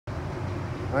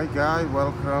Hi guys,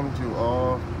 welcome to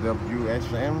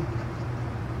OWSM.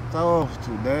 So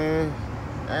today,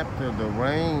 after the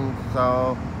rain,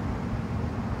 so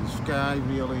the sky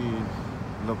really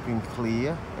looking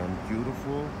clear and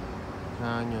beautiful.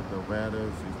 Kind of the weather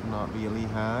is not really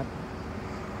hot.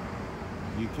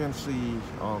 You can see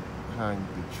all kind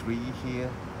of the tree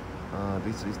here.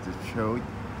 This is the church.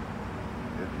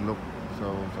 It looks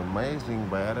so amazing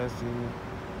weather here.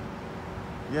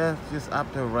 Yes, just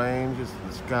after rain, just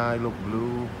the sky look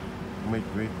blue,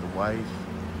 mixed with the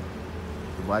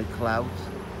white clouds.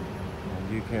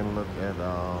 And you can look at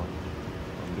the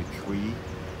tree.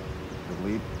 The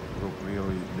leaf look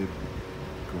really deep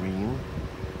green,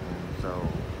 and so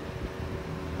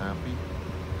happy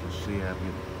to see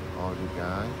all you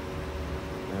guys.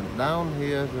 And down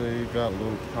here, so you got a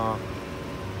little park,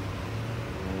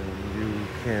 and you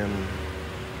can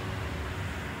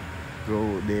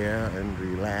go there and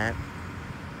relax,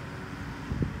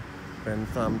 spend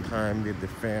some time with the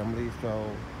family.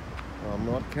 So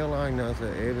North Carolina, so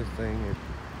everything is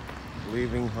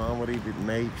living harmony with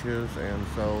nature, and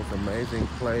so it's an amazing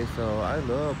place. So I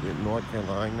love it, North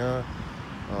Carolina.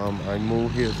 I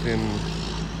moved here since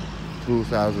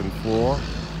 2004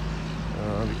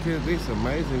 because this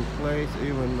amazing place.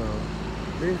 Even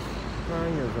this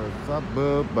kind of a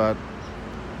suburb, but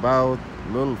about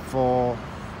a little far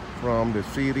from the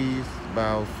cities,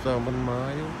 about 7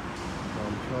 miles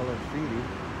from Charlotte City.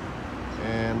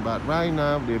 And but right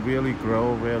now they really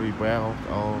grow very well.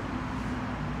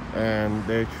 And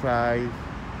they try,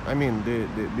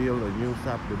 they build a new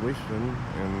subdivision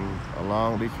and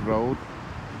along this road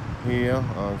here.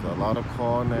 There's a lot of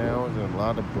car now. There's a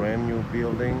lot of brand new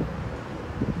building.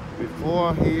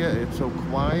 Before here it's so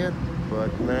quiet, but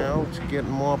now it's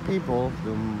getting more people,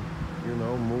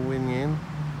 moving in.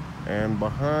 And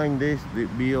behind this, they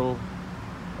build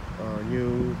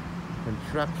new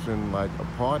construction like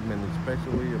apartment,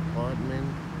 especially apartment.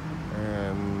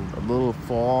 And a little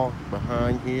far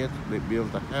behind here, they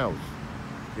built a house.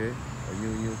 Okay, a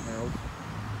new house.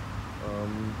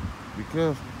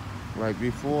 Because like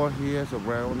before here,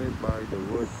 surrounded by the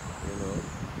wood,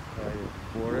 kind of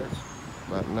forest.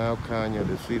 But now kind of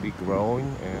the city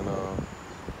growing, and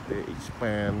they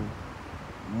expand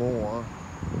more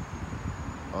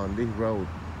on this road,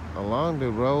 along the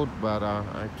road, but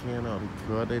I cannot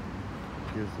record it,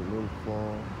 just a little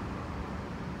far.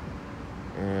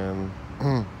 And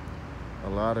a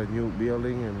lot of new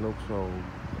building and looks so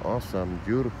awesome,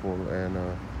 beautiful. And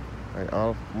I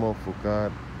almost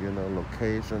forgot,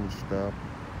 location stuff,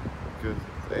 because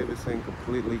everything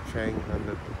completely changed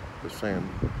 100%.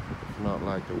 It's not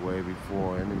like the way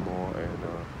before anymore. And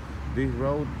this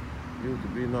road used to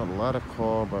be not a lot of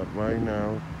car, but right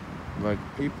now, like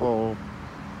people,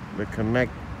 they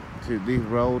connect to this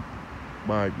road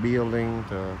by building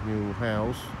the new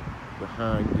house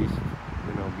behind this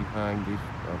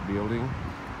building,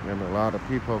 and a lot of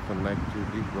people connect to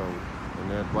this road,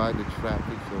 and that's why the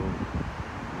traffic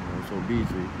so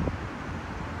busy.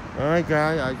 All right,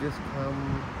 guys, I just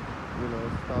come,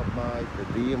 stop by the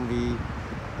DMV,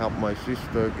 help my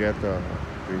sister get the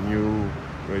new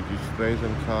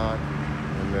registration card,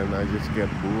 and then I just get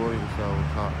bored, so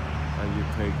I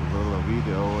just take a little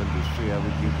video and just share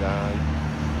with you guys.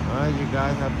 Alright, you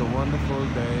guys have the wonderful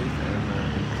days, and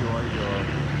enjoy your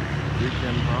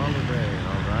weekend holiday.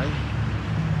 Alright,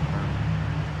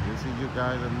 we'll see you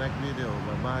guys in the next video.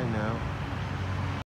 Bye bye now.